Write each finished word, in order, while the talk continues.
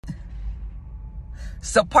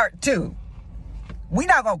So part 2. We're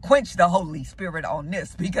not going to quench the Holy Spirit on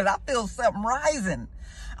this because I feel something rising.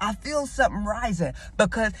 I feel something rising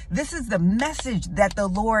because this is the message that the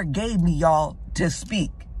Lord gave me, y'all, to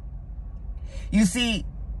speak. You see,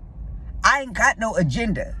 I ain't got no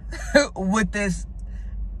agenda with this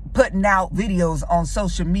putting out videos on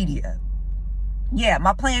social media. Yeah,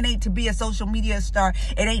 my plan ain't to be a social media star.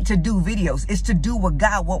 It ain't to do videos. It's to do what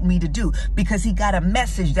God want me to do because he got a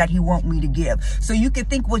message that he want me to give. So you can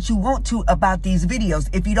think what you want to about these videos.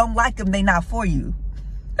 If you don't like them, they not for you.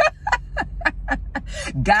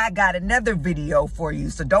 God got another video for you.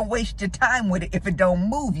 So don't waste your time with it. If it don't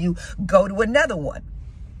move you, go to another one.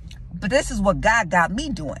 But this is what God got me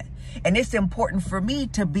doing. And it's important for me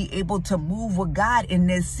to be able to move with God in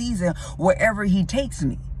this season wherever he takes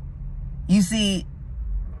me. You see,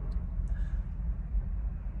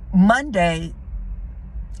 Monday,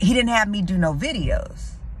 he didn't have me do no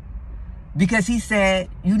videos because he said,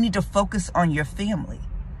 you need to focus on your family.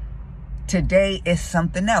 Today is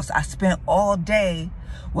something else. I spent all day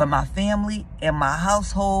with my family and my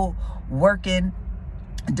household working,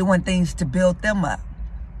 doing things to build them up.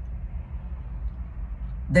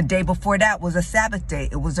 The day before that was a Sabbath day.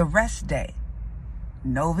 It was a rest day.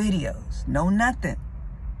 No videos, no nothing.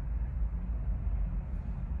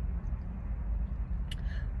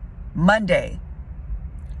 Monday,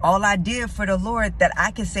 all I did for the Lord that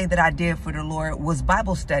I can say that I did for the Lord was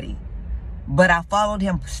Bible study. But I followed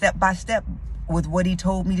him step by step with what he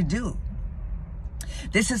told me to do.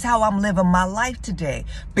 This is how I'm living my life today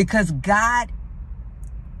because God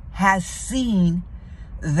has seen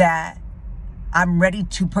that I'm ready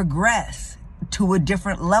to progress to a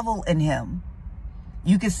different level in him.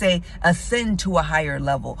 You could say ascend to a higher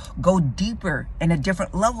level, go deeper in a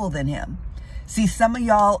different level than him. See, some of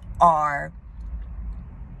y'all are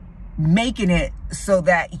making it so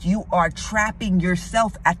that you are trapping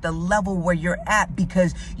yourself at the level where you're at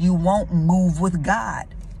because you won't move with God.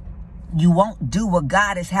 You won't do what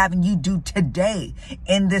God is having you do today,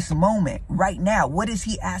 in this moment, right now. What is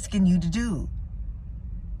he asking you to do?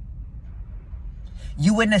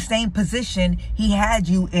 You in the same position he had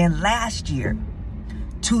you in last year,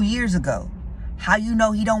 2 years ago. How you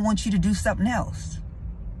know he don't want you to do something else?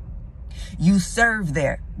 You served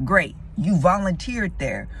there. Great. You volunteered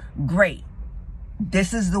there. Great.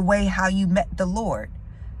 This is the way how you met the Lord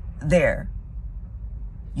there.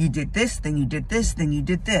 You did this, then you did this, then you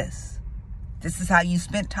did this. This is how you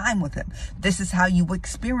spent time with him. This is how you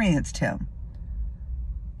experienced him.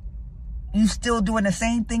 You still doing the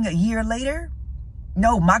same thing a year later?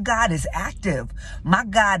 No, my God is active. My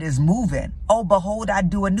God is moving. Oh, behold, I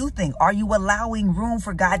do a new thing. Are you allowing room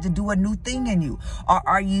for God to do a new thing in you? Or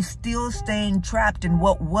are you still staying trapped in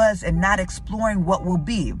what was and not exploring what will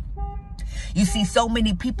be? You see, so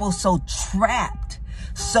many people so trapped,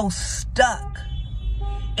 so stuck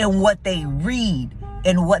in what they read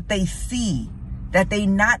and what they see, that they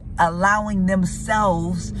not allowing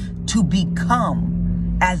themselves to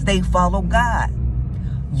become as they follow God.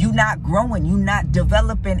 You not growing, you not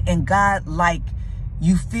developing in God like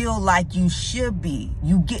you feel like you should be.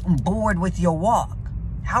 You getting bored with your walk.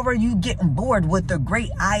 How are you getting bored with the great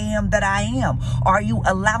I am that I am? Are you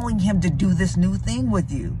allowing him to do this new thing with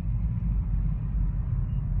you?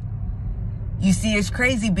 You see, it's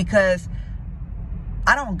crazy because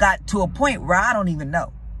I don't got to a point where I don't even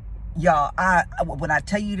know. Y'all, when I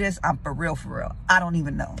tell you this, I'm for real, for real. I don't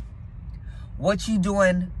even know. What you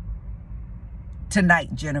doing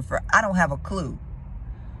tonight, Jennifer? I don't have a clue.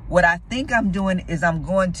 What I think I'm doing is I'm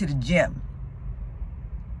going to the gym.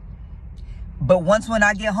 But once when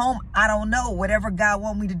I get home, I don't know. Whatever God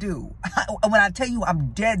want me to do. When I tell you, I'm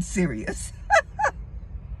dead serious.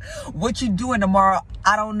 What you doing tomorrow,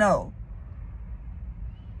 I don't know.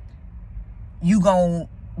 You gonna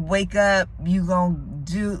wake up, you gonna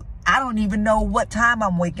do, I don't even know what time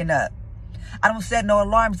I'm waking up. I don't set no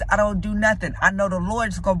alarms. I don't do nothing. I know the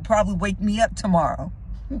Lord's going to probably wake me up tomorrow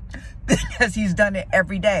because he's done it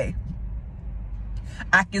every day.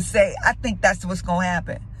 I can say, I think that's what's going to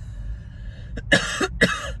happen.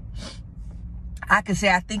 I can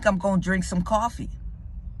say, I think I'm going to drink some coffee.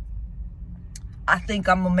 I think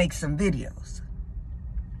I'm going to make some videos.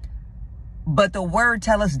 But the word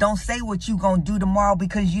tell us don't say what you going to do tomorrow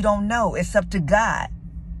because you don't know. It's up to God.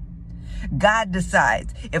 God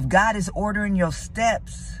decides. If God is ordering your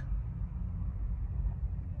steps,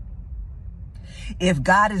 if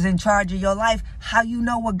God is in charge of your life, how you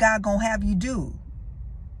know what God gonna have you do?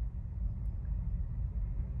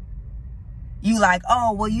 You like,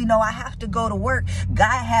 oh, well, you know, I have to go to work.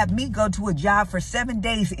 God had me go to a job for 7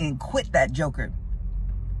 days and quit that joker.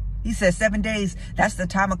 He said 7 days, that's the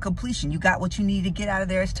time of completion. You got what you need to get out of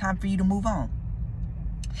there. It's time for you to move on.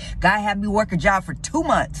 God had me work a job for 2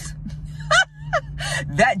 months.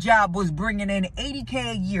 That job was bringing in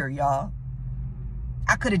 $80K a year, y'all.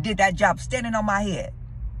 I could have did that job standing on my head.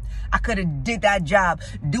 I could have did that job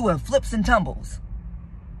doing flips and tumbles.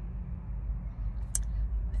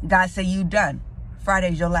 God said, you done.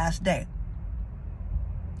 Friday's your last day.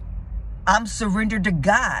 I'm surrendered to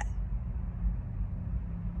God.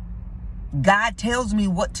 God tells me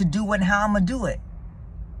what to do and how I'm going to do it.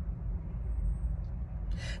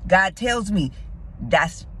 God tells me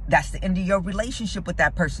that's the end of your relationship with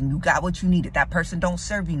that person. You got what you needed. That person don't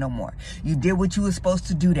serve you no more. You did what you were supposed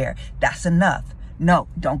to do there. That's enough. No,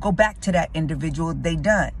 don't go back to that individual. They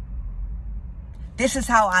done. This is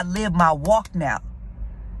how I live my walk now.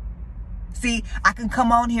 See, I can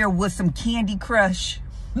come on here with some Candy Crush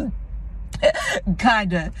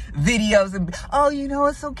kind of videos and, oh, you know,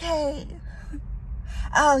 it's okay.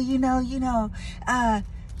 Oh, you know,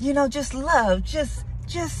 just love, just,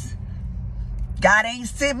 God ain't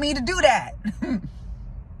sent me to do that.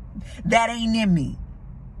 That ain't in me.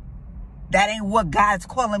 That ain't what God's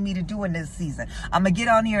calling me to do in this season. I'm going to get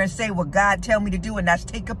on here and say what God tell me to do, and that's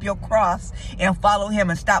take up your cross and follow him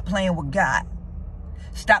and stop playing with God.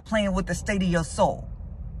 Stop playing with the state of your soul.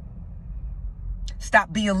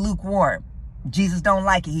 Stop being lukewarm. Jesus don't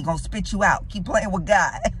like it. He going to spit you out. Keep playing with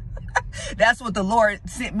God. That's what the Lord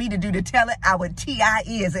sent me to do, to tell it our T.I.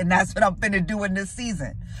 is, and that's what I'm finna do in this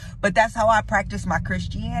season. But that's how I practice my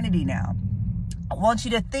Christianity now. I want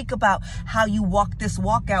you to think about how you walk this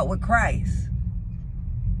walk out with Christ.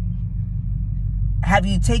 Have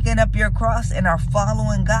you taken up your cross and are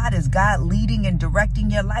following God? Is God leading and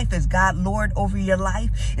directing your life? Is God Lord over your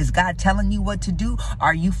life? Is God telling you what to do?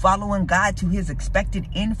 Are you following God to his expected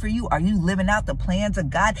end for you? Are you living out the plans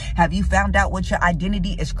of God? Have you found out what your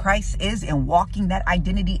identity as Christ is and walking that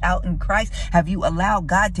identity out in Christ? Have you allowed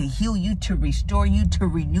God to heal you, to restore you, to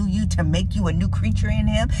renew you, to make you a new creature in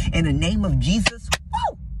him? In the name of Jesus.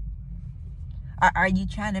 Woo! Are you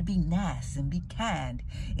trying to be nice and be kind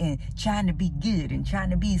and trying to be good and trying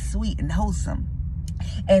to be sweet and wholesome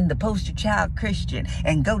and the poster child Christian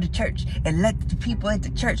and go to church and let the people at the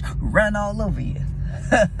church run all over you?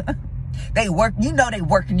 They work, you know, they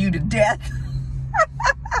working you to death.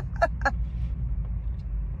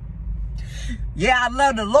 Yeah, I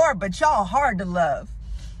love the Lord, but y'all hard to love.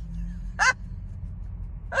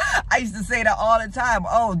 I used to say that all the time.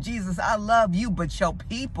 Oh, Jesus, I love you, but your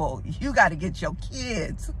people, you got to get your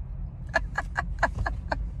kids.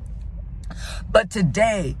 But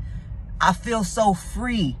today, I feel so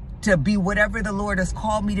free to be whatever the Lord has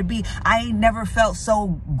called me to be. I ain't never felt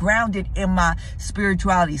so grounded in my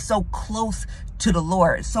spirituality, so close to the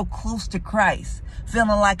Lord, so close to Christ,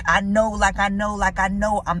 feeling like I know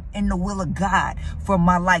I'm in the will of God for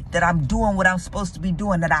my life, that I'm doing what I'm supposed to be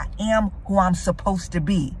doing, that I am who I'm supposed to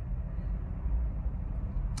be.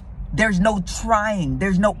 There's no trying,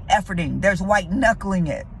 there's no efforting, there's white knuckling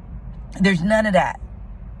it. There's none of that.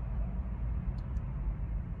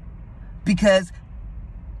 Because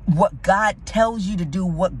what God tells you to do,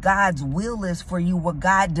 what God's will is for you, what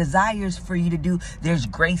God desires for you to do, there's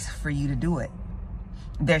grace for you to do it.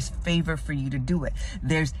 There's favor for you to do it.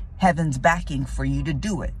 There's heaven's backing for you to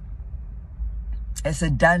do it. It's a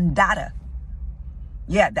done data.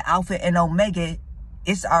 Yeah, the Alpha and Omega,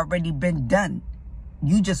 it's already been done.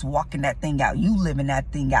 You just walking that thing out. You living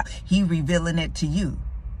that thing out. He revealing it to you.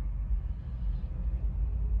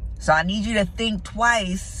 So I need you to think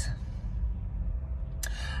twice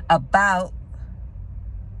about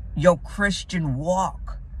your Christian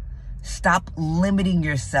walk. Stop limiting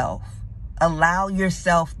yourself. Allow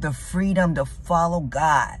yourself the freedom to follow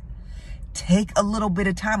God. Take a little bit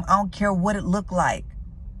of time. I don't care what it looked like.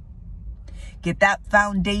 Get that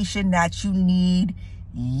foundation that you need.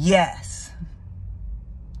 Yes.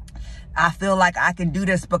 I feel like I can do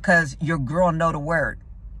this because your girl know the word.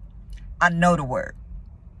 I know the word.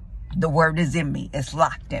 The word is in me. It's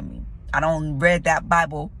locked in me. I don't read that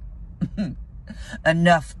Bible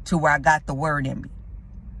enough to where I got the word in me.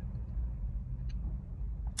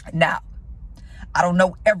 Now, I don't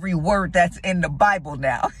know every word that's in the Bible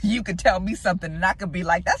now. You could tell me something and I could be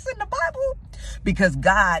like, that's in the Bible. Because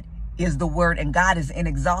God is the word and God is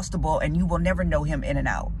inexhaustible and you will never know him in and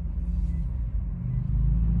out.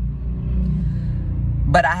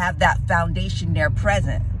 But I have that foundation there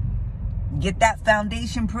present. Get that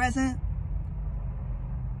foundation present.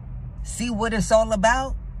 See what it's all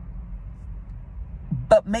about.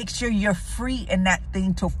 But make sure you're free in that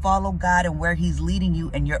thing to follow God and where he's leading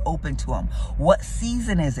you, and you're open to him. What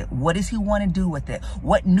season is it? What does he want to do with it?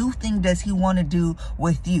 What new thing does he want to do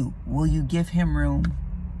with you? Will you give him room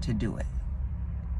to do it?